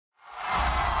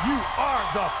You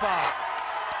are the father.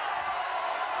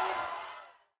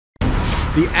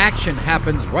 The action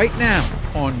happens right now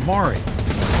on Maury.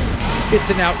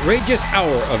 It's an outrageous hour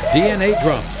of DNA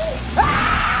drama.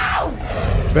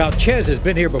 Valchez has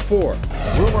been here before.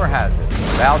 Rumor has it,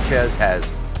 Valchez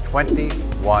has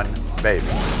 21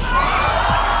 babies.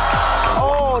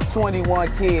 All 21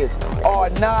 kids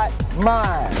are not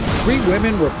mine. 3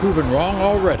 women were proven wrong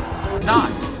already.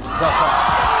 Not the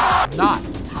father. Not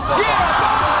the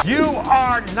father. You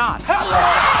are not.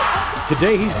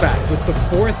 Today he's back with the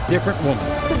 4th different woman.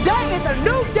 Today is a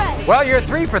new day. Well, you're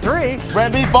 3 for 3.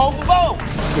 Ready, vote for vote.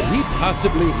 Could we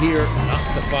possibly hear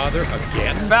not the father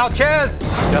again? Valchez,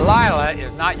 Delilah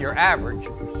is not your average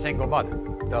single mother.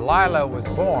 Delilah was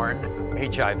born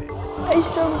HIV. I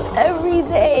struggle every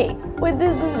day with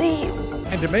this disease.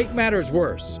 And to make matters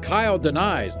worse, Kyle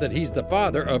denies that he's the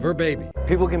father of her baby.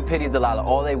 People can pity Delilah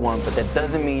all they want, but that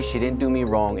doesn't mean she didn't do me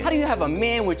wrong. How do you have a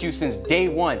man with you since day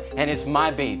 1 and it's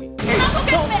my baby? Hey,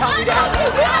 don't tell me that.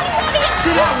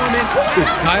 Sit down, woman.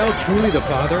 Is Kyle truly the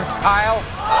father? Kyle?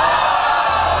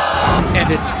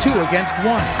 And it's 2 against 1.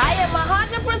 I am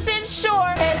 100% sure,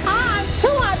 and I'm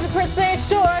 200%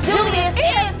 sure Julius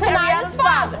is Tania's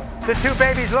father. The 2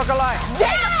 babies look alike.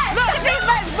 Yes! Look at these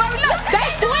babies, bro. Look,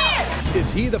 they twins.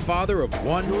 Is he the father of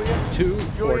 1, 2,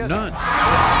 or none?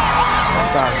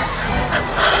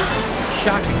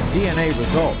 Shocking DNA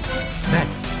results.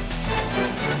 Next.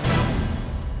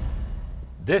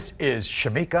 This is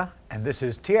Shamika and this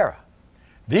is Tiara.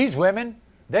 These women,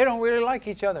 they don't really like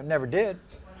each other, never did.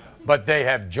 But they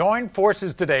have joined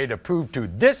forces today to prove to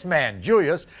this man,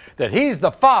 Julius, that he's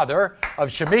the father of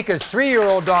Shamika's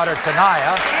 3-year-old daughter,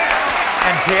 Tania,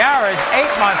 and Tiara's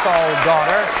 8-month-old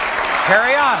daughter,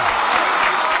 Cariana.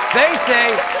 They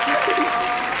say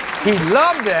he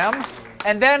loved them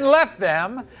and then left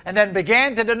them and then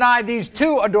began to deny these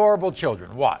 2 adorable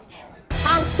children. Watch.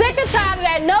 I'm sick and tired of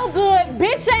that no good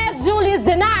bitch-ass Julius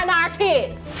denying our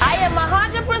kids. I am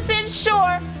 100%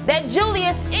 sure that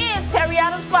Julius is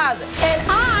Terriana's father. And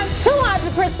I'm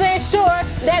 200% sure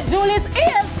that Julius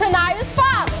is Tania's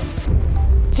father.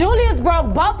 Julius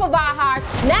broke both of our hearts.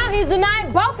 Now he's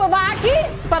denying both of our kids.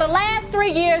 For the last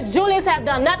 3 years, Julius have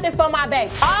done nothing for my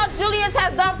baby. All Julius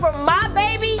has done for my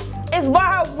baby is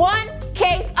buy her 1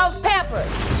 case of Pampers.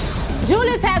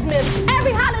 Julius has missed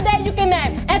every holiday you can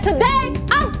name, and today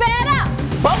I'm fed up.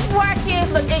 Both of our kids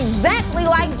look exactly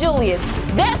like Julius.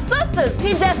 They're sisters.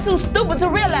 He's just too stupid to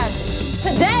realize it.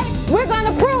 Today, we're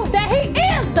gonna prove that he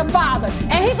is the father,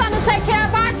 and he's gonna take care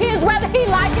of our kids whether he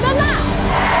like it or not.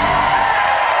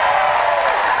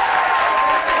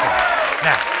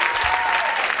 Now,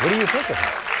 what do you think of him?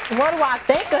 What do I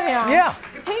think of him? Yeah.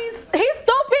 He's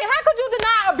stupid. How could you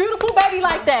deny a beautiful baby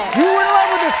like that? You were in love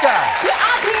with this guy. Yeah,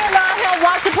 I did love him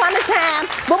once upon a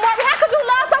time. But Maury, how could you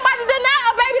love somebody to deny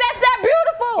a baby that's that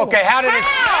beautiful? Okay, how did it?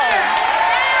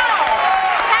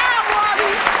 How,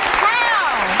 Maury?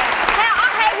 How? I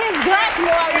hate his guts,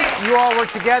 Maury. You all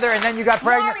worked together and then you got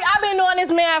pregnant? Maury, I've been knowing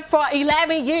this man for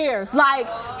 11 years. Like,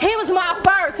 he was my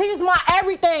first. He was my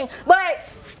everything. But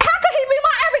how could he be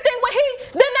my everything when he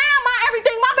denied my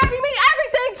everything? My baby means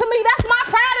everything to me. That's my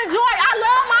pride and joy. I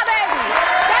love my baby.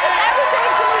 That is everything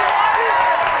to me, Maury.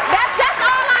 That's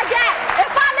all I got.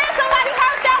 If I let somebody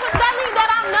hurt, that means that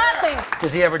I'm nothing.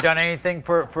 Has he ever done anything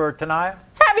for Tania?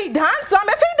 Have he done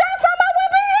something? If he done something, I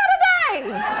wouldn't be here today.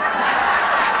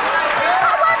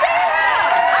 I wouldn't be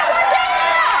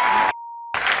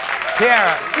here.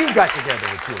 Tiara, you got together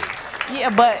with Julius. Yeah,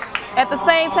 but at the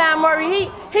same time, Maury,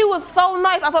 he was so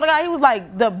nice. I saw the guy, he was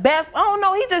like the best. I don't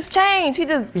know, he just changed. He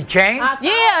changed?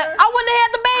 Yeah, I wouldn't have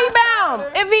had the baby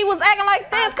bound if he was acting like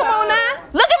this. Come on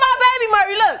now. Look at my baby,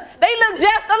 Maury, look. They look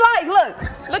just alike,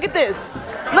 look at this.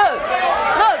 Look,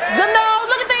 the nose,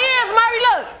 look at the ears, Maury,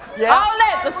 look. Yeah. All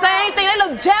that, the same thing. They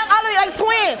look I look like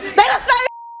twins. They the same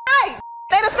height.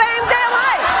 They the same damn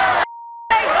height.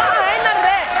 Ain't none of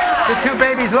that. The 2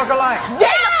 babies look alike. Yeah.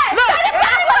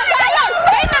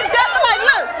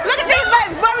 Look at these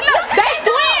babies, bro. Look, they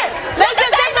twins. They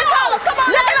just different colors. Come on,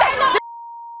 look.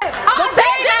 The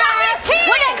same guys.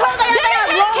 When they close their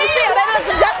eyes, long still, they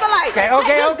look just alike.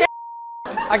 Okay.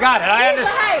 I got it. I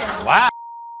understand. Wow.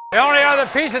 The only other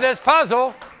piece of this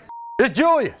puzzle is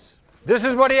Julius. This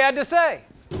is what he had to say.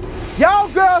 Y'all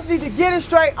girls need to get it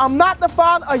straight. I'm not the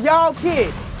father of y'all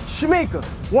kids. Shamika,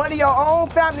 one of your own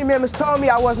family members told me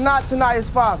I was not Tania's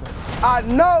father. I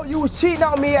know you was cheating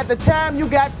on me at the time you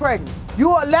got pregnant. You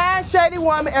a lying, shady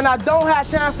woman, and I don't have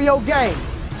time for your games.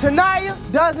 Tania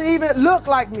doesn't even look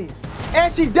like me,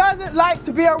 and she doesn't like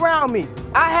to be around me.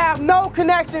 I have no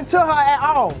connection to her at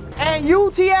all. And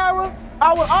you, Tiara,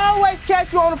 I will always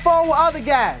catch you on the phone with other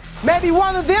guys. Maybe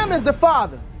one of them is the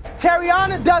father.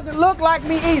 Terriana doesn't look like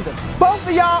me either. Both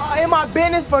of y'all are in my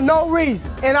business for no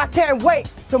reason. And I can't wait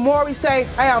till Maury say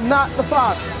I am not the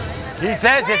father. He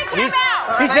says it.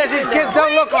 He says his kids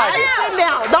don't look like it. Sit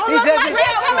down. Don't look like him.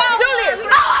 Julius.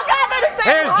 Oh, I got nothing to say.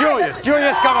 Here's Julius.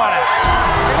 Julius, come on out.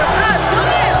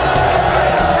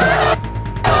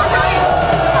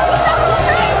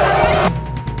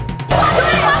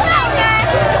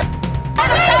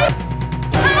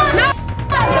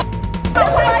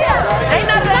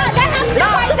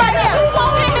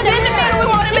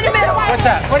 What's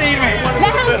that? What do you mean?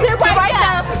 Let him sit right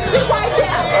there. Sit right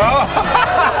there. Oh.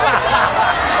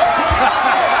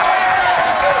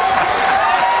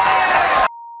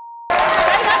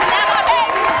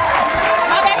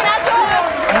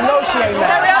 No, she ain't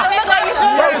mad.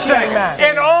 No, she ain't mad.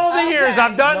 In all the years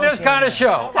I've done this kind of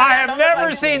show, I have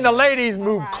never seen the ladies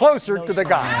move closer to the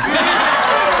guys.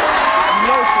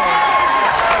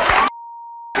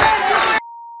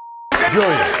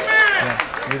 Julius,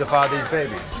 you the father of these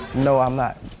babies? No, I'm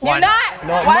not. You're not?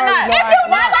 No, Why not? No, If you're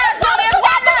not, Julius,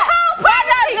 why not? Why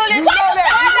not, Julius? You know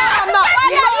that. You know I'm not.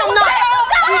 You know I'm not.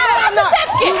 You know I'm not.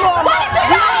 You know I'm not.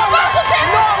 You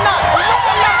know I'm not. You know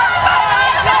I'm not.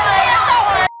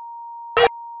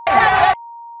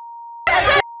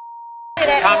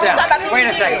 Calm down. Wait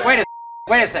a second.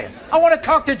 Wait a second. I want to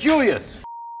talk to Julius.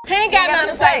 He ain't got nothing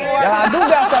to say. Yeah, I do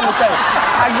got something to say.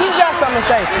 I do got something to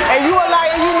say. And you a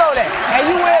liar, you know that. And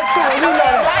you is too, and you know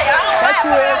that. That's you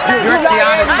is. You're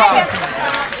Tiana's father.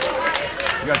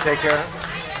 You gonna take care of her?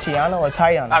 Tiana or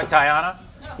Tiana? Tiana?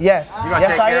 Yes. You gonna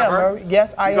Yes, take I care am, of her? Murray.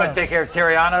 Yes, I am. You gonna take care of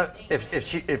Terriana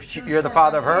if you're the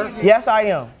father of her? Yes, I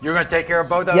am. You're gonna take care of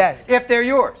both of them? Yes. If they're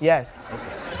yours? Yes.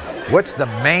 What's the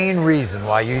main reason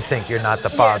why you think you're not the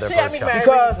father of her child?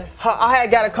 Because I had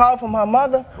got a call from her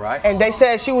mother, Right. and they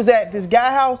said she was at this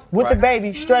guy's house with the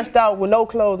baby, stressed out with no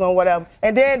clothes on, whatever.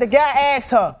 And then the guy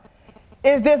asked her,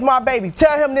 "Is this my baby?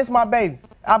 Tell him this my baby."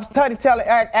 I'm study telling,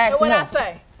 asking him. What I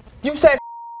say? You said.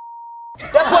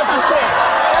 That's what you said.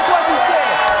 That's what you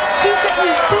said. She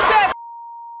said.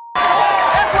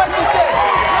 That's what she said.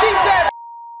 She said.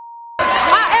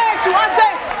 I asked you. I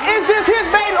said, "Is this his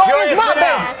baby or is my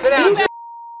baby?" Sit down. You said,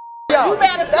 You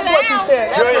better sit that's what you down. said.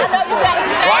 That's Julius, what you said.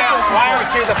 why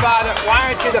aren't you the father? Why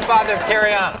aren't you the father of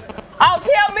Terriana? Oh,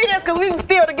 tell me this, because we were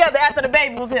still together after the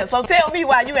baby was here. So tell me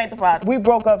why you ain't the father. We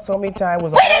broke up so many times. We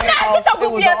did not. Get your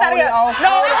goofy ass out of here. No, it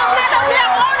was not no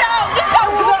damn order. Get your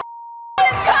goofy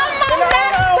ass. Come on,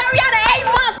 man. Terriana 8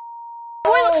 months.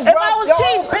 If I was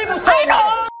cheating, I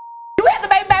know. You had the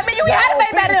baby by me. You had the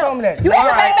baby by him. You had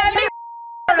the baby by me.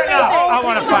 I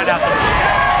want to find out.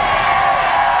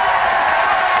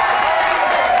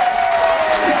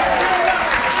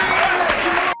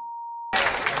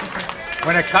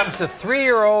 When it comes to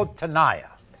 3-year-old Tanaya,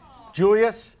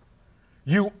 Julius,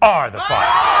 you are the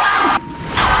father.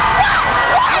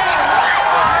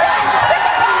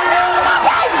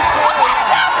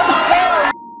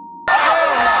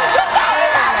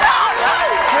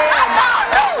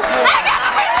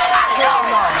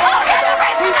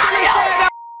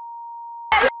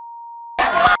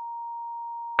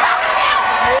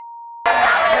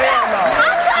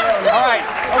 All right,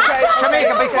 okay,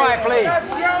 Shamika, be quiet,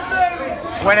 please.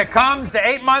 When it comes to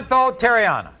 8-month-old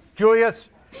Terriana, Julius,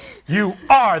 you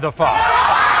are the father.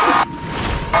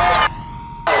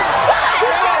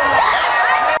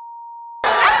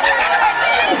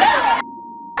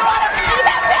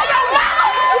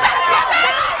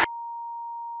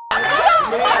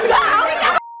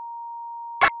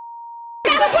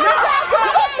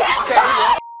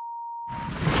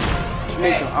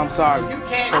 I'm sorry.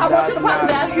 I want you to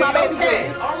apologize to my baby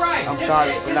girl. I'm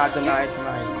sorry for not denying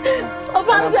tonight. And I'm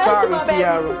Apologize to sorry, my baby.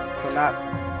 Tiara, for not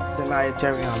denying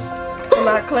Terriana. I'm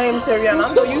not claiming Terriana.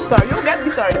 I know you sorry. You don't got to be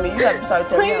sorry to me. You got to be sorry to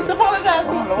Terriana. Please apologize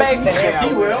to my baby.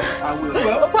 He will. I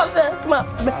will. Apologize to my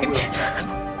baby.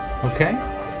 Okay?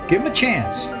 Give him a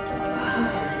chance.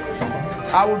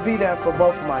 I will be there for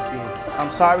both of my kids. I'm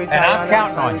sorry, Tiana. And I'm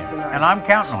counting on you. Tonight. And I'm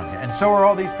counting on you. And so are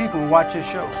all these people who watch this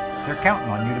show. They're counting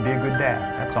on you to be a good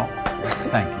dad. That's all.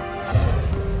 Thank you.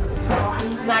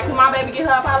 Now, can my baby get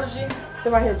her apology?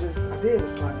 Sit right here, Juice. I did.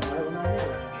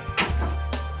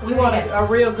 We want a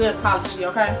real good apology,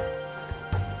 okay?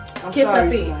 I'm Kiss sorry,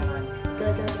 her feet.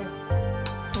 Okay.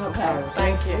 Okay,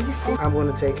 thank you. I'm going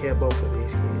to take care of both of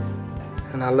these kids.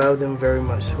 And I love them very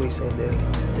much, sweet so dearly.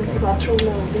 This is my true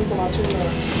love. This is my true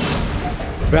love.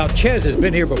 Valchez has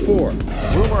been here before.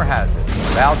 Rumor has it,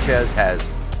 Valchez has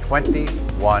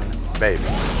 21 babies.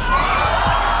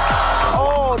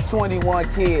 All 21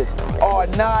 kids are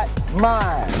not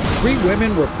mine. 3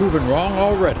 women were proven wrong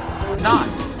already. Not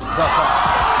the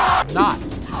father. Not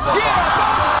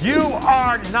You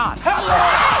are not.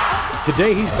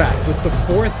 Today he's back with the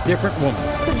 4th different woman.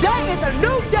 Today is a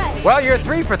new day. Well, you're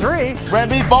 3 for 3.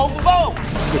 Ready, 4 for 4.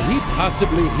 Could he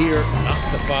possibly hear not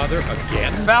the father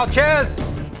again? Valchez.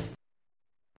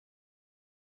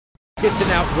 It's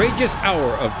an outrageous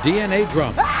hour of DNA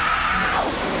drama.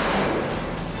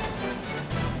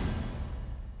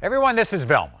 Everyone, this is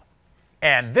Velma.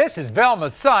 And this is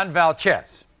Velma's son,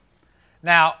 Valchez.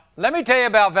 Now, let me tell you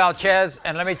about Valchez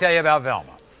and let me tell you about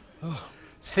Velma.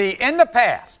 See, in the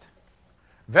past,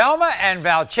 Velma and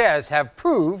Valchez have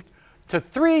proved to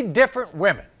 3 different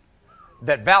women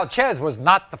that Valchez was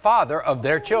not the father of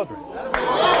their children.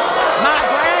 My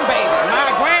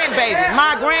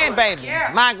grandbaby.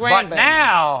 But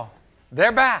now,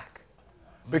 they're back.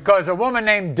 Because a woman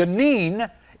named Deneen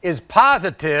is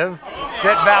positive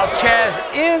that Valchez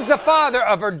is the father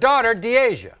of her daughter,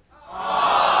 Deasia.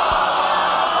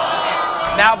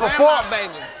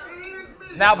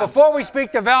 Now, before we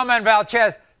speak to Velma and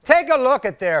Valchez, take a look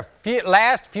at their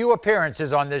last few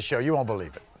appearances on this show. You won't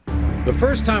believe it. The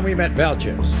first time we met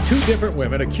Valchez, 2 different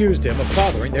women accused him of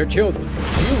fathering their children.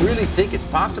 Do you really think it's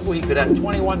possible he could have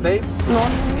 21 babies? No.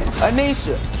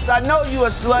 Anisha, I know you a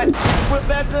slut.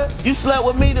 Rebecca, you slept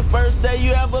with me the first day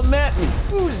you ever met me.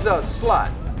 Who's the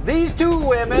slut? These 2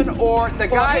 women or the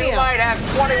guy who might have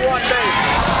 21 babies?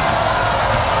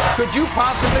 Could you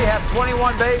possibly have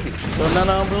 21 babies? Well, none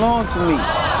of them belong to me.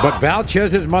 But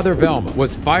Valchez's mother, Velma,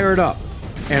 was fired up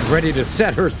and ready to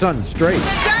set her son straight.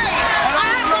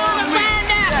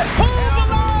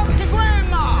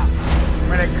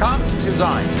 When it comes to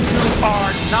Zion, You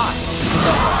are not.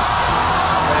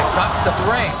 when it comes to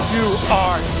brain, You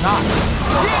are not.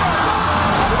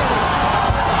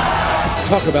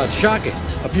 Talk about shocking.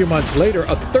 A few months later,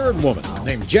 a 3rd woman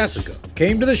named Jessica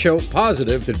came to the show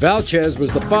positive that Valchez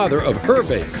was the father of her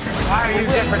baby. Why are you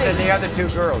different than the other 2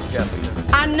 girls, Jessica?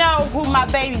 I know who my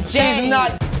baby's daddy She's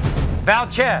not.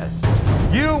 Valchez,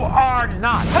 you are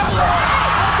not.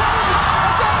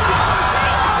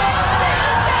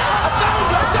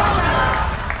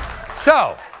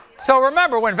 So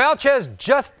remember, when Valchez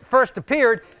just first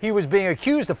appeared, he was being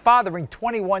accused of fathering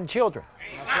 21 children.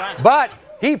 That's right. But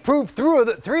he proved 3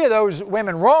 of those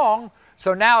women wrong,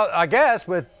 so now, I guess,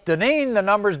 with Deneen, the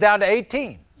number's down to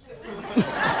 18.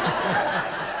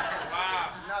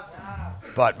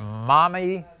 But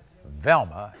Mommy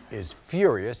Velma is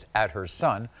furious at her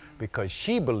son because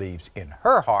she believes in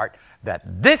her heart that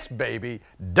this baby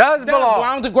does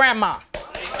belong to grandma. Does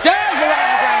belong to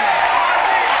grandma.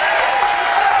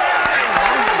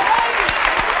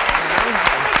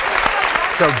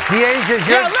 So Deasia's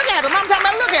your... Yeah, look at him. I'm talking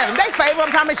about, look at him. They favor him.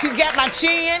 I'm talking about she's got my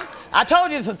chin. I told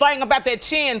you it's a thing about that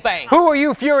chin thing. Who are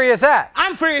you furious at?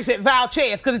 I'm furious at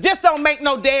Valchez because it just don't make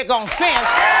no daggone sense.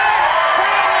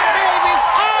 Babies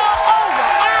all over.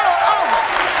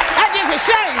 That's just a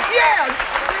shame. Yeah,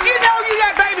 you know you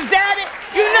got baby's daddy.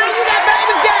 You know you got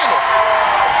baby's daddy.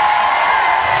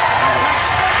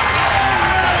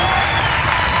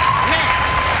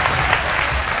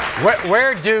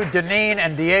 Where do Deneen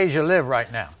and Deasia live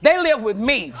right now? They live with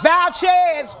me.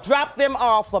 Valchez dropped them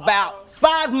off about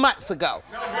 5 months ago.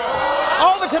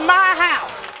 Over to my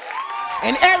house.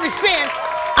 And ever since,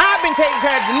 I've been taking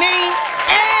care of Deneen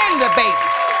and the baby.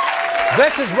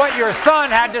 This is what your son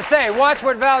had to say. Watch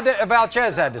what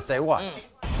Valchez had to say. Watch.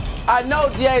 I know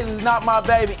Deasia is not my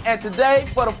baby, and today,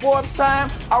 for the 4th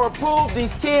time, I will prove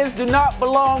these kids do not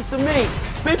belong to me.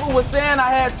 People were saying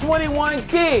I had 21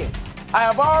 kids. I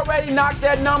have already knocked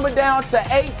that number down to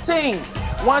 18.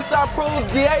 Once I prove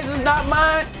Deasia's not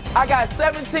mine, I got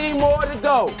 17 more to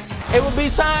go. It would be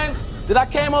times that I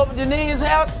came over to Deneen's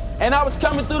house and I was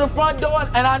coming through the front door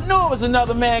and I knew it was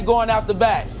another man going out the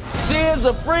back. She is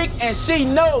a freak and she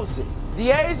knows it.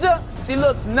 Deasia, she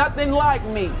looks nothing like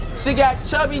me. She got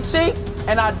chubby cheeks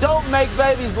and I don't make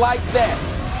babies like that.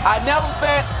 I never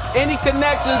felt any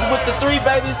connections with the 3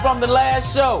 babies from the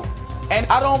last show. And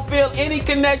I don't feel any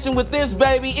connection with this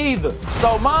baby either.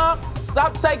 So, Mom,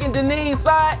 stop taking Deneen's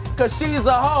side, because she's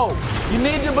a hoe. You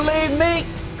need to believe me,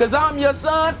 because I'm your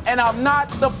son, and I'm not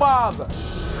the father.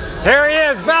 There he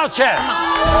is, Valchez.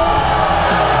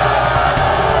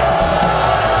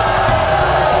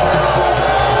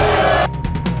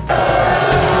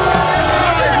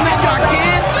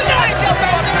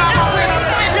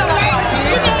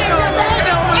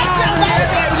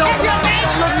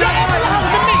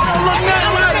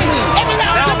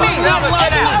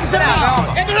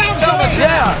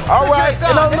 All right, it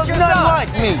don't look nothing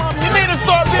like me. You need to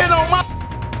start being on my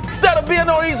instead of being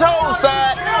on these hoes'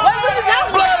 side.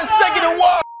 Blood is thicker than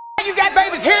water. You got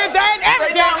babies here, there, and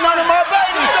everything. They not none of my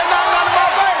babies. They not none of my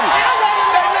babies.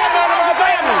 They not none of my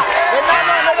babies.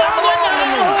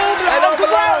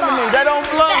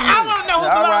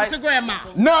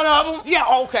 None of them. Yeah,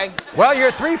 okay. Well,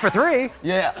 you're 3 for 3.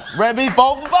 Yeah. Ready to be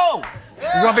 4 for 4. You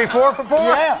gonna be 4 for 4?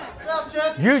 Yeah.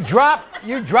 You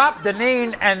dropped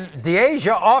Deneen and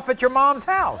Deasia off at your mom's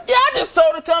house. Yeah, I just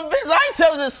told her to come visit. I ain't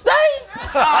telling her to stay.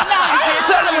 I ain't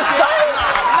telling her to stay.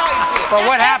 But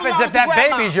what happens if that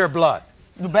baby's your blood?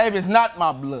 The baby's not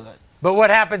my blood. But what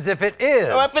happens if it is?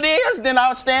 Well, if it is, then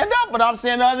I'll stand up. But I'm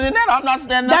saying other than that, I'm not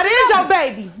standing up. That is your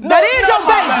baby. That is your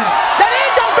baby. That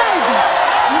is your baby.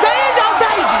 That is your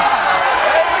baby.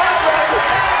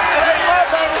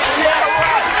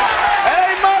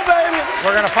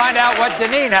 We're going to find out what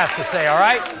Deneen has to say, all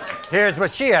right? Here's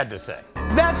what she had to say.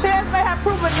 Valchez may have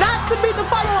proven not to be the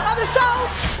father on other shows,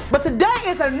 but today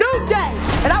is a new day,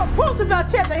 and I will prove to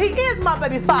Valchez that he is my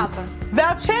baby's father.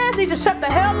 Valchez needs to shut the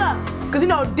hell up, because you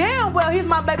know damn well he's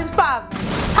my baby's father.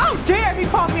 How dare he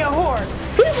call me a whore?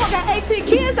 He's the one got 18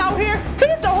 kids out here.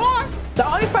 He's the whore. The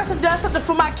only person that does something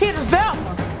for my kid is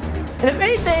Velma. And if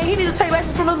anything, he needs to take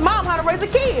lessons from his mom how to raise a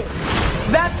kid.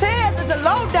 Valchez is a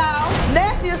low-down,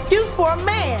 nasty excuse for a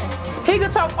man. He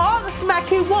can talk all the smack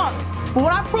he wants, but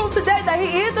when I prove today that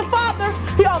he is the father,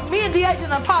 he owes me and DH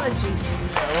an apology.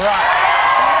 Right.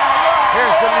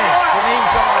 Here's Deneen. Deneen,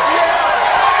 come on.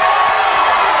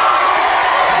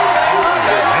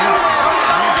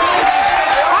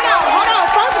 Hold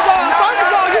on. First of all,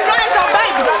 you know it's your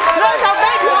baby. You know it's your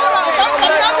baby. Hold on. First of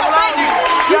all, you know it's your baby.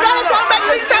 You know it's your baby.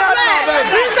 Please stop playing.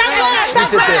 Please stop playing.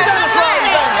 Stop playing.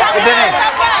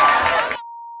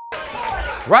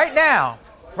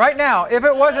 Right now, if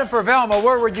it wasn't for Velma,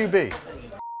 where would you be?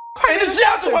 In the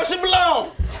shelter where she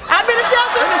belongs. I've been in the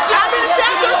shelter. I've been in the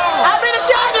shelter. I've been in the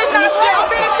shelter. I've been in the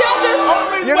shelter. Only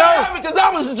reason why I have it because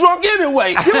I was drunk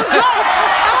anyway. You was drunk.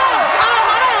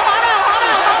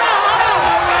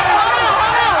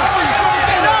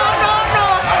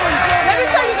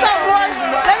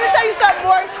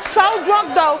 So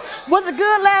drunk though. Was it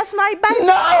good last night, baby?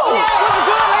 No. Was it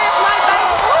good last night, baby?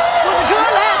 Was it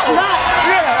good last night?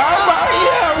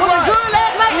 Was it good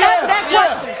last night? Answer that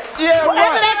question.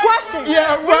 Answer that question.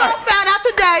 Yeah, right. We're gonna find out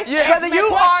today whether you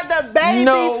are the baby's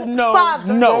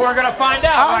father. No. Well, we're gonna find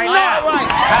out right now.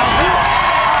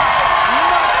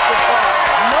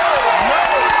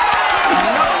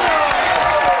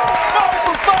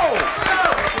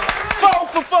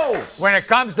 When it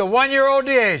comes to 1-year-old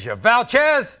Deasia,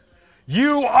 Valchez,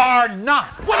 you are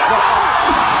not.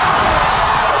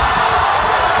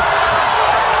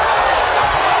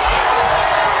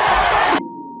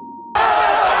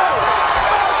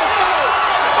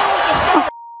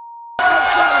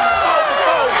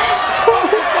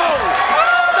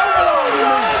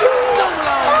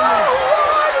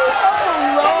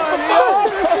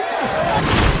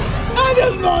 I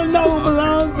just want to know what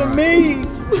belongs to me.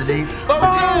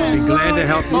 I'd be glad to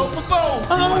help you. You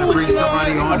want to bring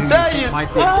somebody on who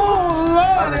might be. Oh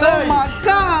my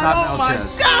God!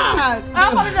 I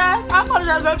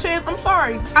apologize, Valchez. I'm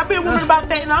sorry. I've been woman about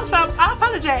that, and I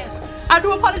apologize. I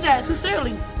do apologize,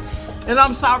 sincerely. And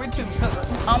I'm sorry too.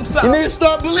 I'm sorry. You need to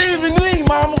start believing me,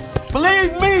 mama.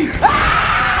 Believe me.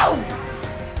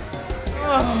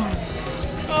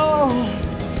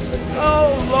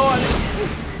 Oh, Lord.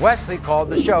 Wesley called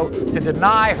the show to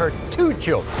deny her 2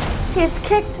 children. He's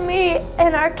kicked me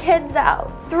and our kids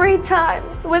out 3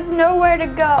 times with nowhere to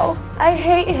go. I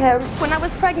hate him. When I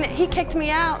was pregnant, he kicked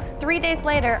me out. 3 days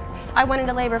later, I went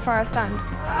into labor for our son. Be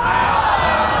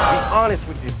honest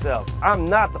with yourself. I'm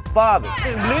not the father. Look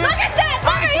at that!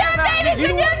 Look at your babies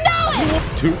and you know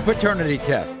it! 2 paternity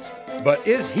tests. But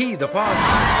is he the father?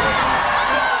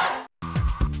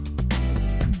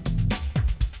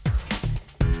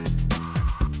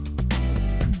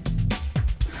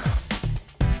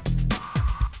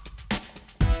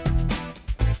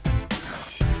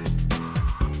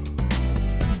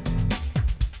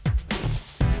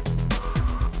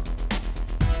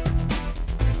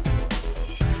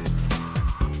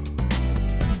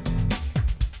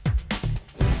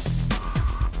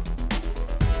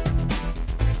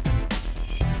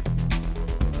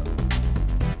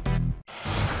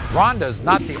 Rhonda's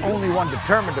not the only one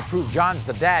determined to prove John's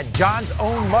the dad. John's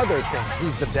own mother thinks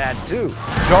he's the dad, too.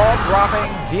 Jaw-dropping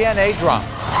DNA drama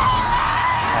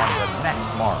on the next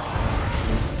Maury.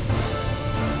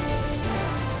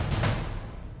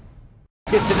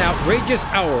 It's an outrageous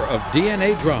hour of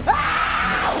DNA drama.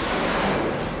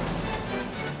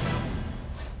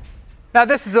 Now,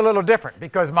 this is a little different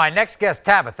because my next guest,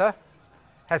 Tabitha,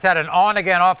 has had an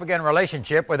on-again, off-again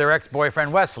relationship with her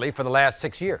ex-boyfriend, Wesley, for the last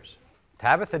 6 years.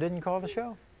 Tabitha didn't call the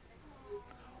show.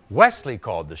 Wesley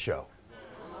called the show.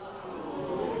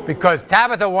 Because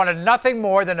Tabitha wanted nothing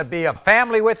more than to be a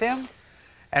family with him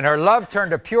And her love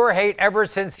turned to pure hate ever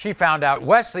since she found out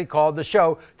Wesley called the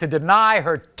show to deny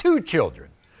her 2 children,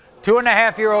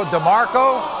 2.5-year-old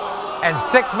DeMarco and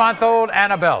 6-month-old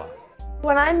Annabella.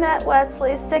 When I met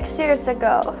Wesley 6 years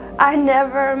ago, I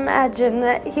never imagined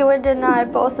that he would deny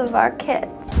both of our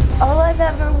kids. All I've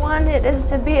ever wanted is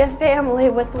to be a family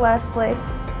with Wesley.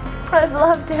 I've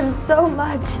loved him so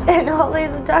much, and all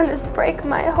he's done is break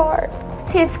my heart.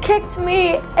 He's kicked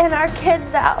me and our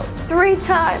kids out 3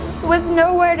 times with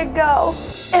nowhere to go.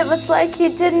 It was like he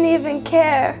didn't even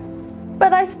care.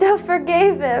 But I still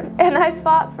forgave him, and I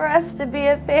fought for us to be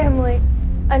a family.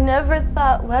 I never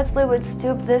thought Wesley would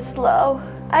stoop this low.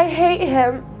 I hate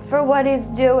him for what he's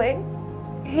doing.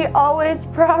 He always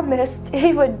promised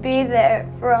he would be there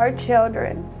for our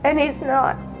children, and he's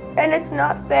not. And it's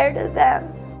not fair to them.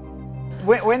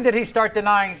 When did he start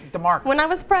denying DeMarco? When I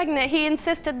was pregnant, he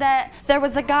insisted that there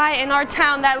was a guy in our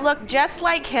town that looked just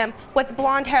like him with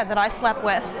blonde hair that I slept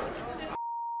with.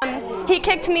 He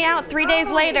kicked me out 3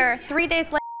 days later. 3 days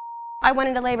later, I went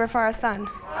into labor for our son.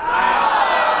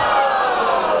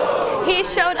 He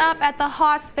showed up at the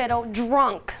hospital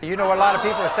drunk. You know what a lot of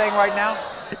people are saying right now?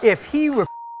 If he were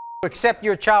to accept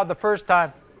your child the first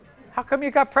time, how come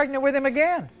you got pregnant with him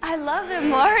again? I love him,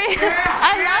 Maury.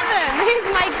 I love him. He's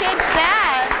my kid's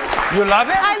dad. You love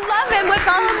him? I love him with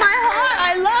all of my heart.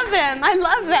 I love him. I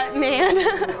love that man.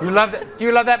 You love that? Do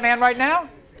you love that man right now?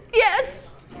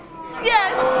 Yes.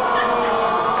 Yes.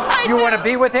 You want to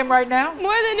be with him right now?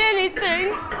 More than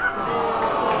anything.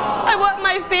 I want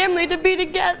my family to be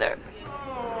together.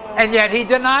 And yet he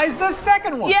denies the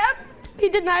second one. Yep. He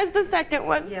denies the second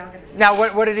one. Yeah. Now,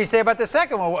 what did he say about the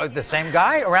second one? The same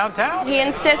guy around town? He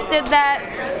insisted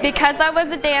that because I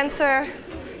was a dancer,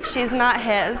 she's not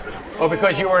his. Oh,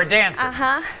 because you were a dancer?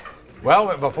 Uh-huh.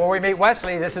 Well, before we meet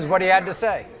Wesley, this is what he had to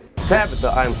say.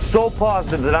 Tabitha, I'm so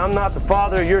positive that I'm not the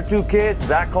father of your 2 kids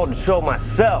that I called the show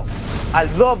myself. I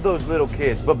love those little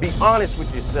kids, but be honest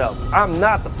with yourself. I'm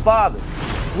not the father.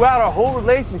 Throughout our whole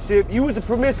relationship, you was a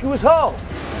promiscuous hoe.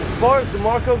 As far as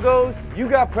DeMarco goes, you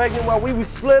got pregnant while we was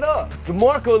split up.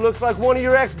 DeMarco looks like one of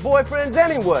your ex-boyfriends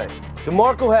anyway.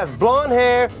 DeMarco has blonde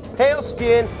hair, pale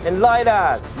skin, and light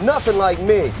eyes. Nothing like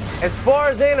me. As far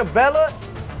as Annabella,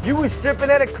 you was stripping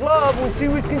at a club when she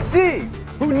was conceived.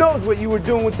 Who knows what you were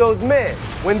doing with those men?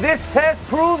 When this test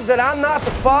proves that I'm not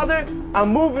the father, I'm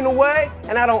moving away,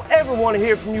 and I don't ever want to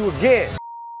hear from you again.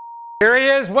 Here he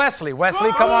is, Wesley.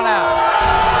 Wesley, come on out.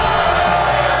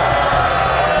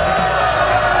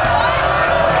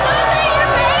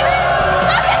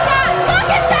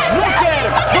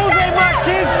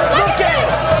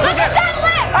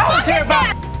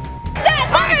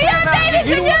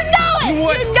 You know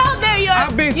it! You know they're yours!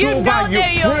 I've been told about your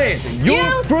friends.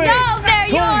 Your friends know they're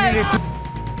told yours!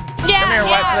 Come here,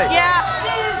 Wesley.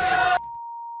 Yeah.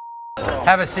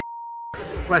 Have a seat.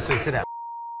 Wesley, sit down.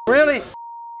 Really?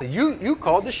 You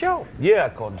called the show? Yeah, I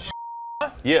called the show.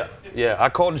 Yeah, I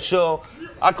called the show.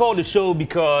 I called the show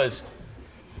because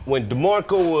when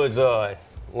DeMarco was,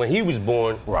 when he was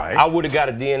born, right, I would have got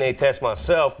a DNA test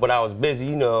myself, but I was busy,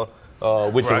 you know,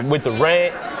 with the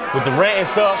rant and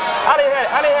stuff. I didn't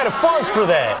have the funds for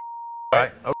that.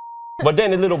 Right. Okay. But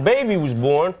then the little baby was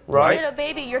born, right? Little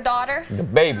baby, your daughter? The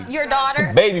baby. Your daughter?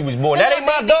 The baby was born. That ain't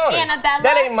my daughter. Annabella?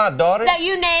 That ain't my daughter. That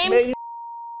you named? Man,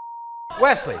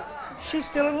 Wesley, she's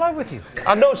still in love with you.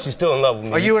 I know she's still in love with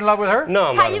me. Are you in love with her? No,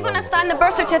 I'm How not you in love gonna with sign the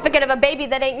birth certificate of a baby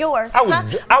that ain't yours? I was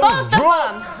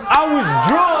drunk.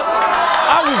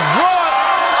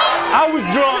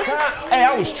 Hey,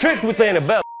 I was tricked with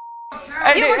Annabella.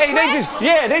 Hey,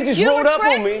 they just rolled up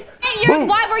on me. 8 years,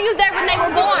 why were you there when they were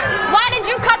born? Why did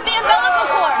you cut the umbilical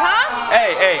cord, huh?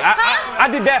 Hey, I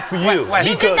did that for you.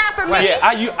 You did that for me? Yeah,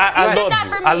 I loved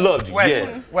you. I loved you,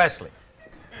 yeah. Wesley,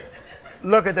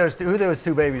 look at those two. Who those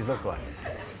 2 babies look like?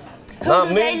 Who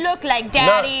do they look like,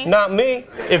 Daddy? Not me.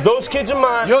 If those kids are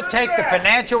mine, you'll take the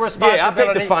financial responsibility. Yeah, I'll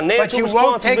take the financial but you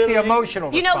won't take the emotional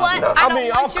responsibility. You know what? I don't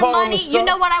want your money. You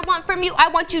know what I want from you? I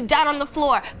want you down on the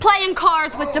floor, playing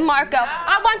cards with DeMarco.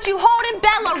 I want you holding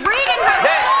Bella, reading her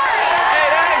story.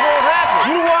 Hey, that ain't gonna happen.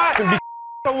 You know why?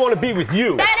 I don't want to be with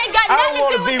you. That ain't got nothing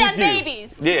to do with them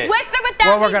babies. Yeah. With or without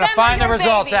well, we're going to find the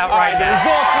results out right now.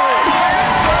 Results are in.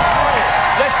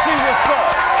 Let's see what's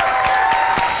up.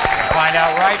 We'll find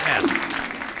out right now.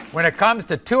 When it comes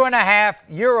to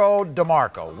 2.5-year-old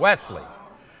DeMarco, Wesley,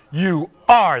 you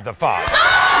are the father.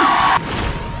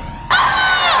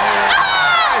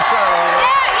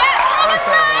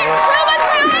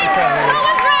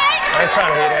 I'm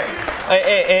trying to hear that.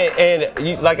 And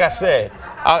you, like I said,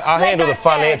 I'll handle the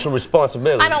financial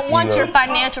responsibility. I don't want your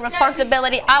financial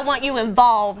responsibility. I want you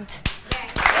involved.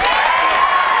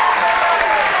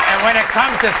 And And when it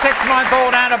comes to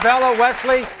 6-month-old Annabella,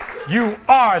 Wesley, you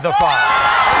are the father.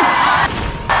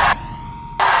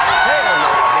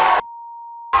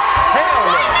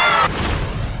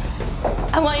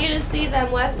 I want you to see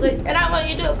them, Wesley, and I want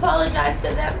you to apologize to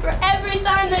them for every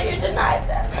time that you denied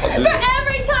them. For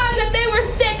every time that they were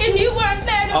sick and you weren't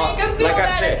there to make them feel like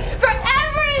better. I said, for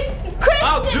every Christmas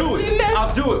I'll do you it. missed.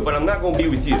 I'll do it, but I'm not gonna be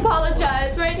with you.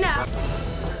 Apologize right now.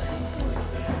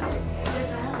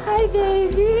 Hi,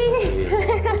 baby.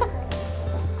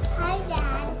 Hi,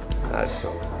 Dad. That's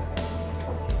so.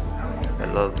 I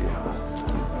love you.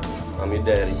 I'm your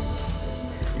daddy.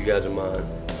 You guys are mine.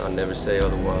 I'll never say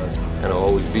otherwise, and I'll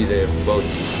always be there for both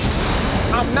of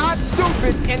you. I'm not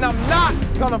stupid, and I'm not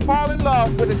gonna fall in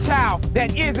love with a child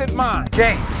that isn't mine.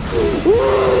 James.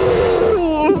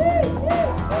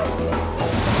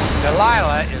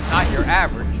 Delilah is not your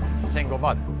average single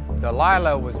mother.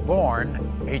 Delilah was born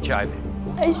HIV.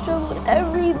 I struggle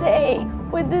every day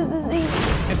with this disease.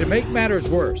 And to make matters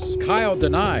worse, Kyle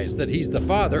denies that he's the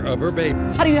father of her baby.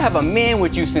 How do you have a man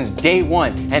with you since day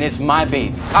one, and it's my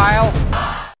baby? Kyle.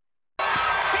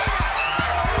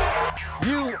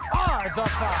 You are the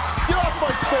father. Get off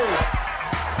my stage.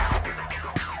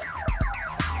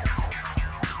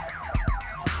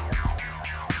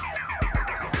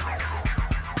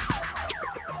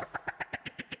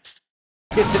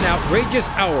 It's an outrageous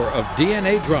hour of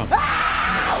DNA drama.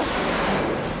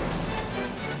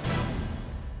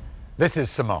 This is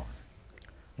Simone.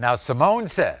 Now, Simone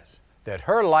says that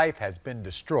her life has been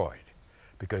destroyed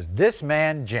because this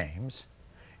man, James,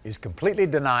 is completely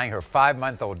denying her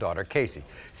 5-month-old daughter, Casey.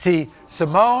 See,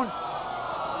 Simone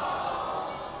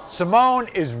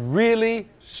is really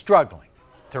struggling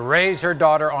to raise her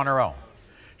daughter on her own.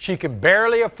 She can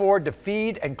barely afford to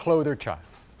feed and clothe her child.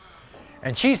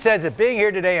 And she says that being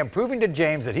here today and proving to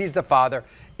James that he's the father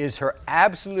is her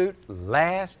absolute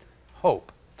last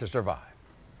hope to survive.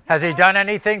 Has he done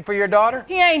anything for your daughter?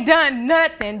 He ain't done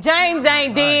nothing. James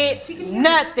ain't did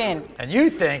nothing. And you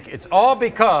think it's all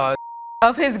because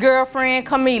of his girlfriend,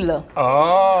 Camila.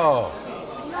 Oh.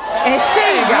 And she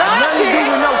ain't got nothing to do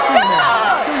with no female.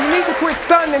 So you need to quit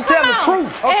stunning and tell the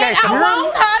truth. Okay, and I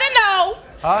want her to know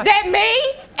that me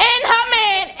and her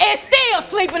man is still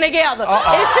sleeping together.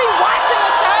 Is she watching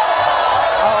the show?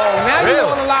 Oh, now Really? you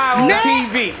want to lie on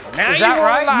TV. Now Is you that want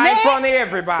right? to lie in front of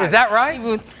everybody. Is that right?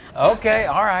 Okay,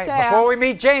 all right. Child. Before we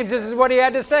meet James, this is what he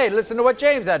had to say. Listen to what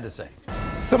James had to say.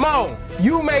 Simone,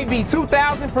 you may be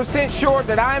 2,000% sure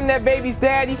that I am that baby's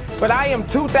daddy, but I am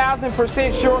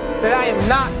 2,000% sure that I am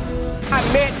not. I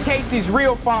met Casey's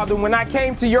real father when I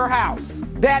came to your house.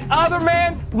 That other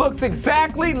man looks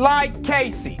exactly like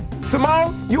Casey.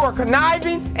 Simone, you are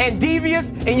conniving and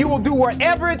devious, and you will do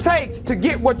whatever it takes to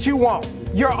get what you want.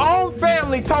 Your own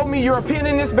family told me you're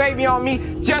pinning this baby on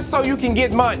me just so you can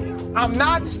get money. I'm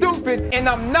not stupid, and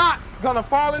I'm not gonna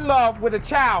fall in love with a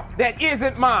child that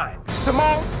isn't mine.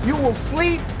 Simone, you will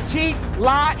sleep, cheat,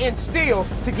 lie, and steal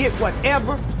to get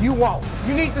whatever you want.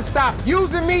 You need to stop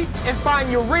using me and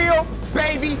find your real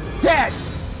baby daddy.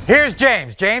 Here's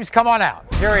James. James, come on out.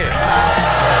 Here he is.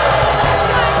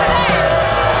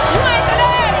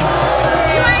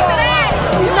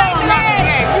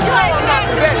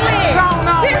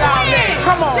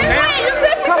 Come on now.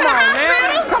 Come on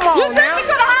now. Come on now.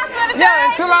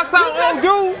 Yeah, until I saw old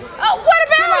dude. What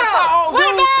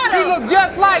about him? He looked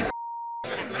just like.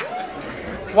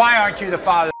 Why aren't you the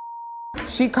father?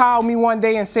 She called me one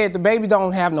day and said the baby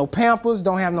don't have no Pampers,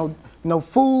 don't have no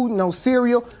food, no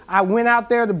cereal. I went out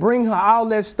there to bring her all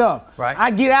that stuff. Right.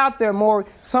 I get out there, Maury,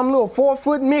 some little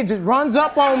 4-foot midget runs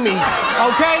up on me,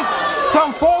 okay?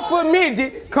 Some 4-foot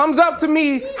midget comes up to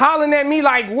me, hollering at me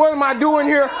like, what am I doing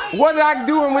here? What are I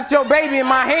doing with your baby in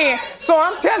my hand? So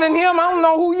I'm telling him, I don't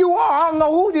know who you are. I don't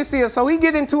know who this is. So he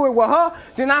get into it with her.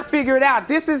 Then I figure it out.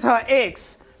 This is her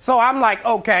ex. So I'm like,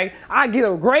 okay, I get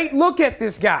a great look at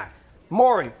this guy.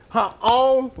 Maury, her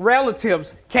own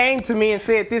relatives came to me and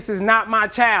said, this is not my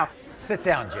child. Sit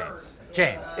down, James.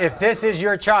 James, if this is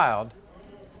your child,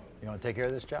 you want to take care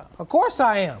of this child? Of course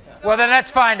I am. Well, then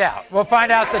let's find out. We'll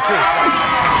find out the truth.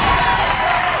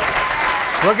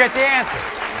 We'll get the answer.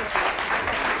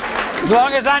 As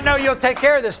long as I know you'll take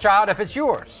care of this child if it's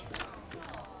yours.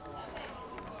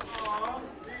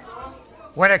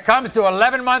 When it comes to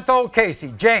 11-month-old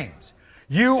Casey, James,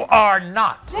 you are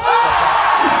not.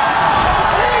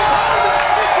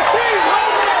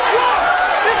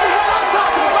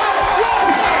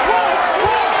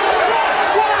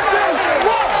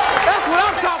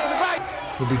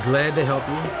 We'll be glad to help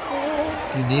you.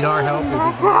 You need our help,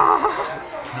 we'll be glad.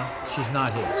 No, she's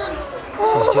not his.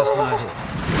 She's just not his.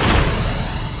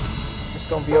 It's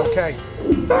gonna be okay.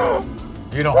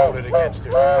 You don't hold it against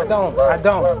her. I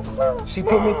don't. She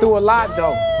put me through a lot,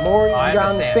 though. Maury, you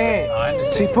gotta understand. I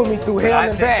understand. She put me through hell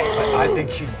and back. I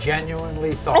think she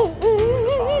genuinely thought you were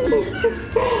the father.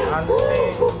 I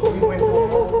understand. We went through a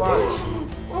whole bunch.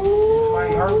 This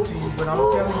might hurt to you, but I'm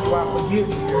telling you, I forgive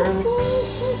you. You hear me? You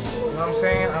know what I'm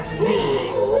saying? I forgive you.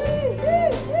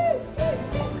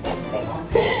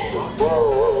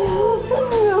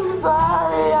 I'm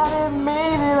sorry, I didn't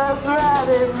mean it. I swear I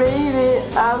didn't mean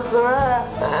it. I swear.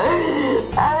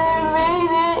 I didn't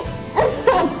mean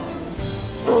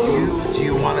it. Do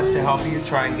you want us to help you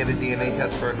try and get a DNA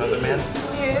test for another man?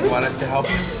 Yeah. You want us to help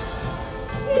you?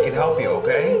 We can help you,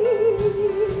 okay?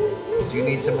 Do you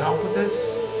need some help with this?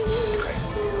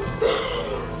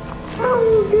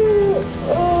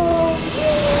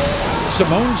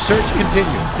 Simone's search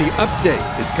continues. The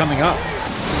update is coming up.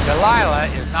 Delilah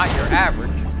is not your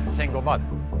average single mother.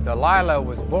 Delilah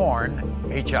was born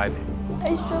HIV.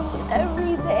 I struggle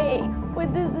every day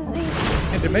with this disease.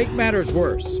 And to make matters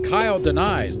worse, Kyle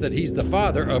denies that he's the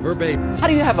father of her baby. How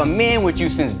do you have a man with you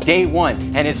since day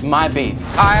one and it's my baby?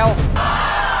 Kyle.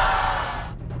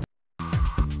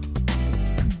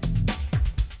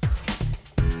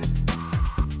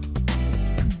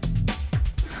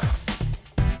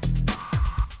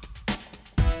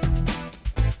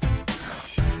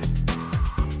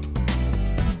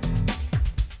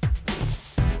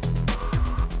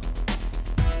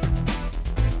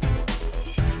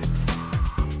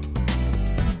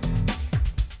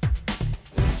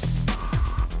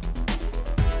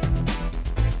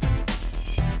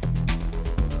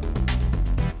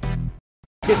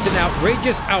 It's an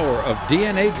outrageous hour of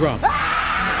DNA drama.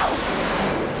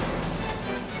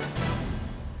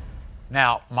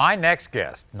 Now, my next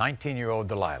guest, 19-year-old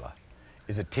Delilah,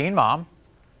 is a teen mom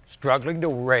struggling to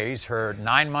raise her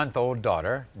 9-month-old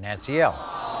daughter, Nancy L.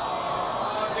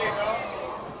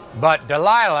 But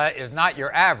Delilah is not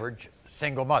your average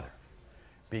single mother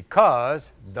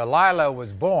because Delilah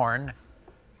was born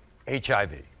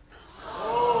HIV.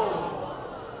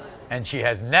 And she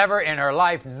has never in her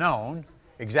life known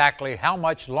exactly how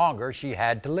much longer she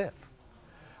had to live.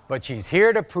 But she's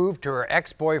here to prove to her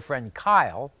ex-boyfriend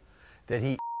Kyle that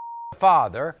he is the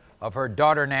father of her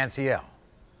daughter Nancy L.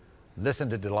 Listen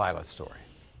to Delilah's story.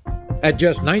 At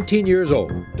just 19 years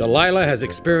old, Delilah has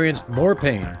experienced more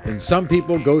pain than some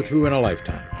people go through in a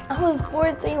lifetime. I was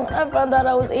 14 when I found out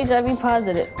I was HIV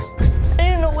positive. I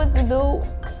didn't know what to do.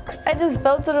 I just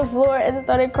fell to the floor and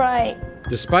started crying.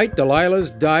 Despite Delilah's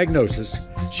diagnosis,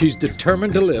 she's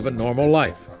determined to live a normal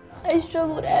life. I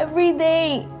struggled every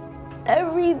day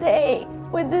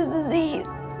with this disease.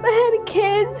 I had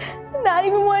kids, not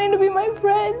even wanting to be my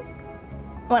friends.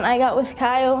 When I got with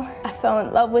Kyle, I fell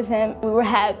in love with him. We were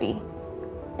happy.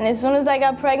 And as soon as I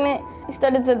got pregnant, he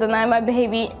started to deny my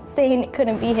baby, saying it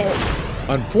couldn't be his.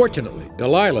 Unfortunately,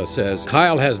 Delilah says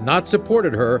Kyle has not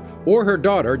supported her or her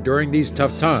daughter during these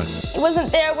tough times. He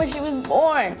wasn't there when she was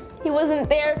born. He wasn't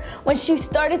there when she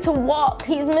started to walk.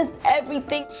 He's missed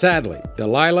everything. Sadly,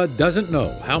 Delilah doesn't know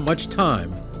how much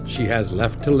time she has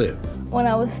left to live. When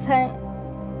I was 10,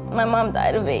 my mom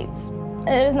died of AIDS. And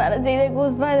there's not a day that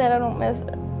goes by that I don't miss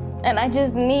her. And I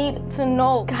just need to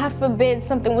know, God forbid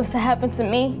something was to happen to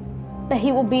me, that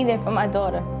he will be there for my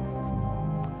daughter.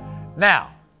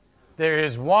 Now, there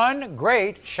is one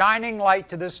great shining light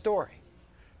to this story,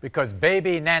 because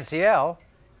baby Nancy L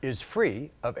is free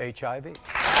of HIV.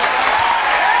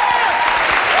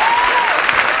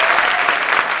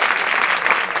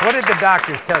 What did the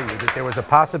doctors tell you? That there was a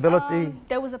possibility?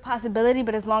 There was a possibility,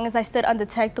 but as long as I stood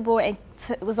undetectable and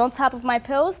was on top of my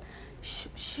pills, she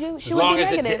would be negative. As long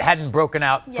as it hadn't broken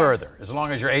out further, as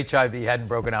long as your HIV hadn't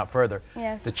broken out further,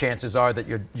 the chances are that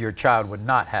your child would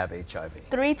not have HIV.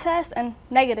 3 tests and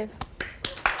negative.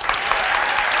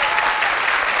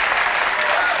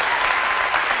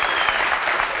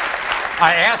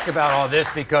 I ask about all this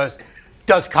because,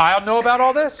 does Kyle know about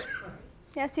all this?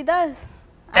 Yes, he does.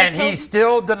 And he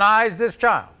still denies this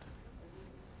child?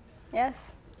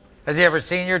 Yes. Has he ever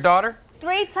seen your daughter?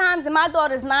 3 times, and my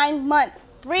daughter's 9 months.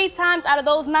 3 times out of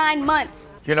those 9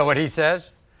 months. You know what he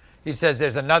says? He says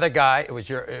there's another guy, it was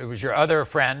your other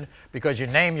friend, because you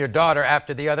named your daughter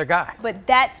after the other guy. But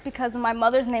that's because my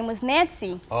mother's name was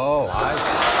Nancy. Oh, I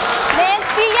see.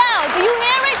 Nancy L. Do you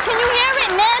hear it? Can you hear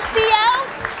it? Nancy L.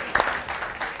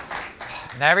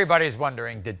 Now everybody's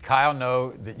wondering, did Kyle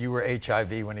know that you were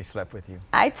HIV when he slept with you?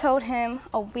 I told him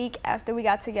a week after we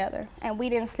got together, and we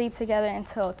didn't sleep together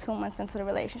until 2 months into the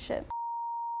relationship.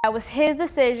 That was his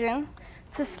decision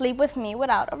to sleep with me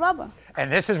without a rubber.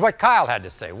 And this is what Kyle had to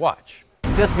say. Watch.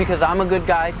 Just because I'm a good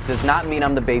guy does not mean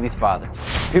I'm the baby's father.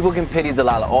 People can pity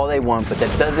Delilah all they want, but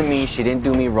that doesn't mean she didn't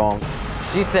do me wrong.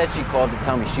 She said she called to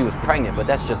tell me she was pregnant, but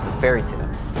that's just a fairy tale.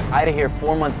 I had to hear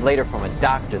 4 months later from a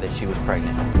doctor that she was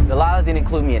pregnant. Delilah didn't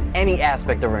include me in any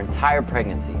aspect of her entire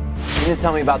pregnancy. She didn't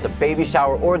tell me about the baby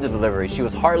shower or the delivery. She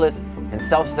was heartless and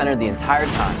self-centered the entire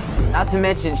time. Not to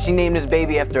mention, she named this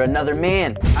baby after another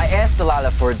man. I asked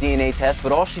Delilah for a DNA test,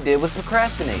 but all she did was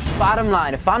procrastinate. Bottom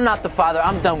line, if I'm not the father,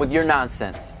 I'm done with your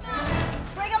nonsense.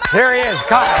 Here he is,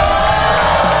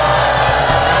 Kyle.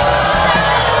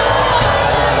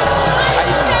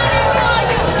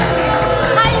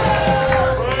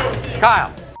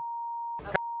 Kyle.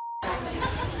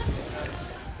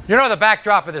 You know the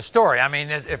backdrop of the story. I mean,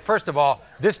 first of all,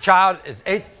 this child is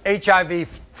HIV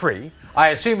free. I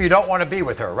assume you don't want to be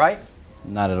with her, right?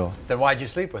 Not at all. Then why'd you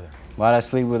sleep with her? Why'd I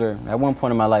sleep with her? At one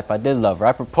point in my life, I did love her.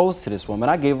 I proposed to this woman.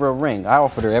 I gave her a ring. I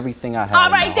offered her everything I had.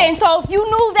 All right then, so if you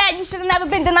knew that, you should have never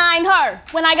been denying her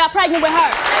when I got pregnant with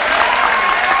her.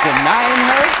 Denying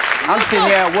her? I'm sitting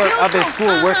here at work, up at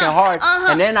school, working hard,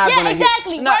 and then I'm gonna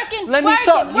exactly. Working. Let me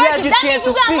talk. You had your chance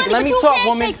to speak. Let me talk,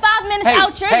 woman. You can't take 5 minutes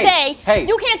out your day.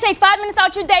 You can't take 5 minutes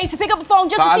out your day to pick up the phone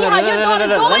just to see how your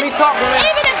daughter's doing. Let me talk, woman.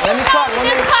 Even if you know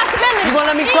it's a possibility. You gonna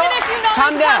let me talk? Even if you know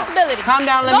Calm it's a down. possibility. Calm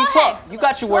down. Let me talk. You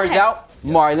got your words out,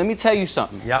 Maury. Let me tell you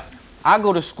something. Yep. I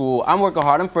go to school. I'm working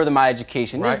hard. I'm furthering my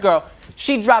education. This girl,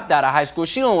 she dropped out of high school.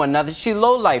 She don't want nothing. She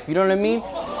low life. You know what I mean?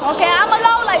 Okay, I'm a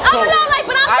low life. I'm a low life,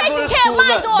 but I'm taking care of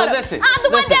my daughter. But listen, I'm the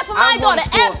one there for my daughter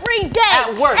every day.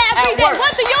 At work. Every day.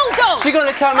 What do you do? She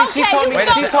gonna tell me. She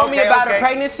told me about her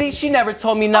pregnancy. She never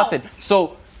told me nothing.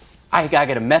 So I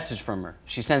get a message from her.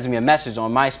 She sends me a message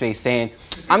on MySpace saying,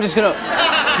 I'm just gonna,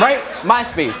 right?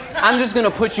 MySpace. I'm just gonna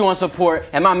put you on support,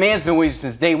 and my man's been with you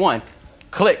since day one.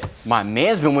 Click. My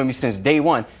man's been with me since day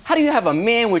one. How do you have a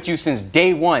man with you since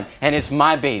day one and it's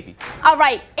my baby? All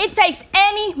right, it takes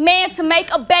any man to make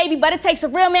a baby, but it takes a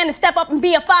real man to step up and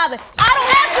be a father. I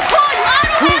don't have to call you. I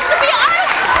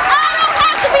don't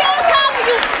have to be on top of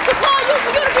you to call you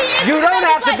for you to be in. You don't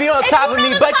have to be on top of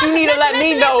me, but you need to let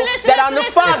me know that I'm the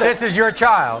father. If this is your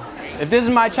child. If this is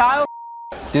my child,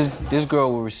 this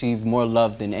girl will receive more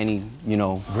love than any,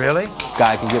 really?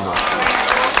 guy can give her.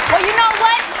 Well, you know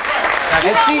what?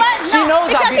 And she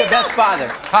knows I'll be the best father.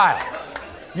 Kyle,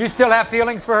 you still have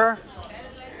feelings for her?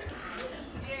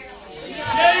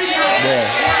 Yeah.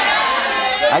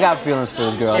 I got feelings for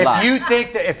this girl a lot. If you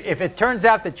think that, if it turns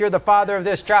out that you're the father of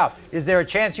this child, is there a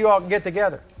chance you all can get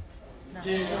together?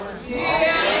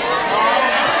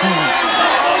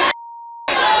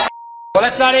 Well,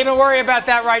 let's not even worry about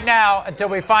that right now until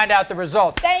we find out the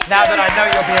results. Now that I know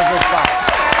you'll be a good father.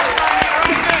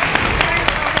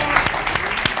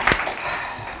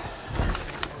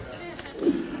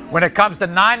 When it comes to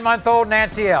 9-month-old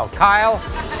Nancy L., Kyle.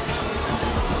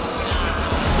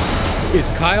 Is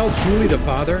Kyle truly the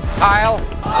father? Kyle.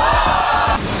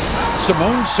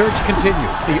 Simone's search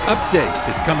continues. The update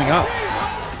is coming up.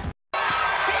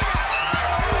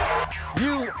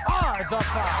 You are the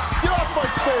father. Get off my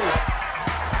stage.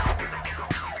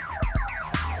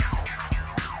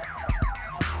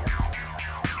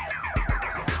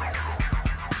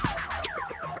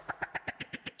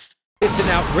 It's an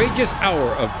outrageous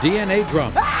hour of DNA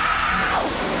drama.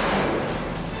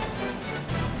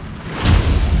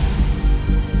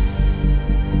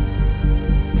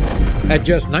 At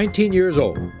just 19 years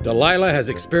old, Delilah has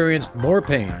experienced more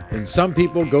pain than some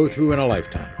people go through in a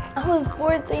lifetime. I was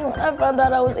 14 when I found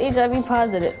out I was HIV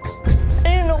positive. I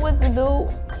didn't know what to do.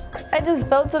 I just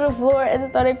fell to the floor and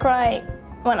started crying.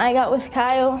 When I got with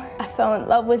Kyle, I fell in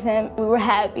love with him. We were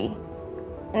happy.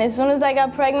 And as soon as I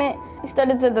got pregnant, he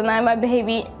started to deny my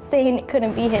baby, saying it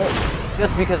couldn't be his.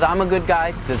 Just because I'm a good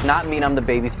guy does not mean I'm the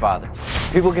baby's father.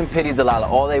 People can pity Delilah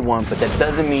all they want, but that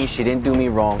doesn't mean she didn't do me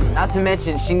wrong. Not to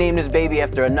mention, she named this baby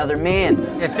after another man.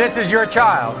 If this is your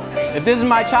child. If this is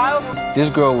my child, this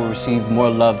girl will receive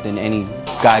more love than any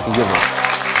guy can give her.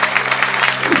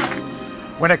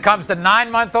 When it comes to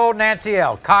 9-month-old Nancy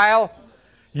L., Kyle,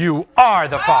 you are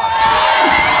the father.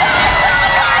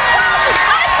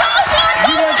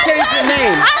 You gonna change your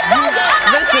name.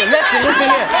 Listen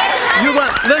here. You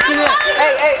gonna listen here.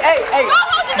 Hey. Go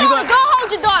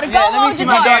hold your daughter. Yeah, let me see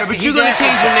my daughter. But you're gonna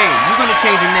change your name. You're gonna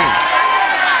change your name.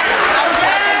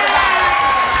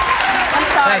 I'm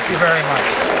sorry. Thank you very much.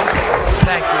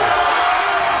 Thank you.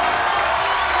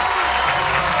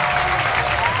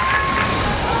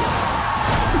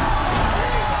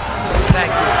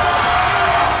 Thank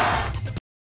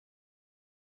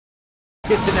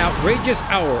you. It's an outrageous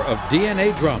hour of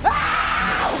DNA drama.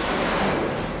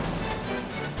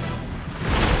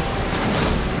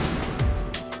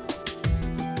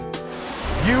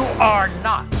 You are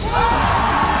not.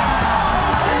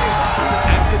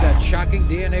 After that shocking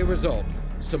DNA result,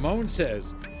 Simone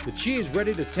says that she is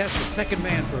ready to test a second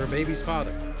man for her baby's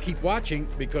father. Keep watching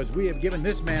because we have given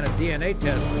this man a DNA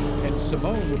test, and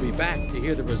Simone will be back to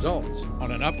hear the results on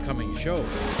an upcoming show.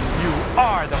 You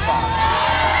are the father.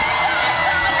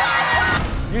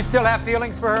 You still have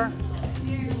feelings for her?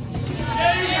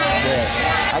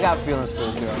 Yeah, I got feelings for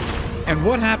this girl. And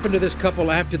what happened to this couple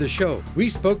after the show? We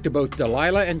spoke to both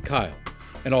Delilah and Kyle.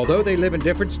 And although they live in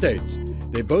different states,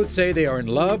 they both say they are in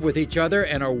love with each other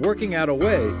and are working out a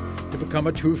way to become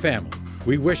a true family.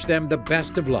 We wish them the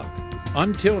best of luck.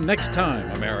 Until next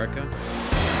time, America.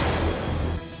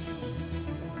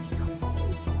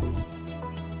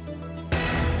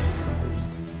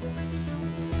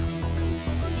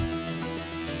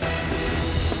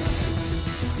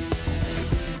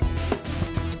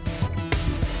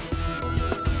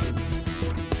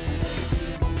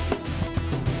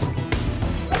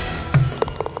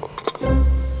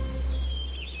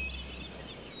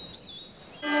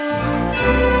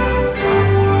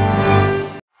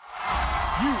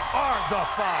 You are the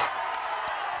father.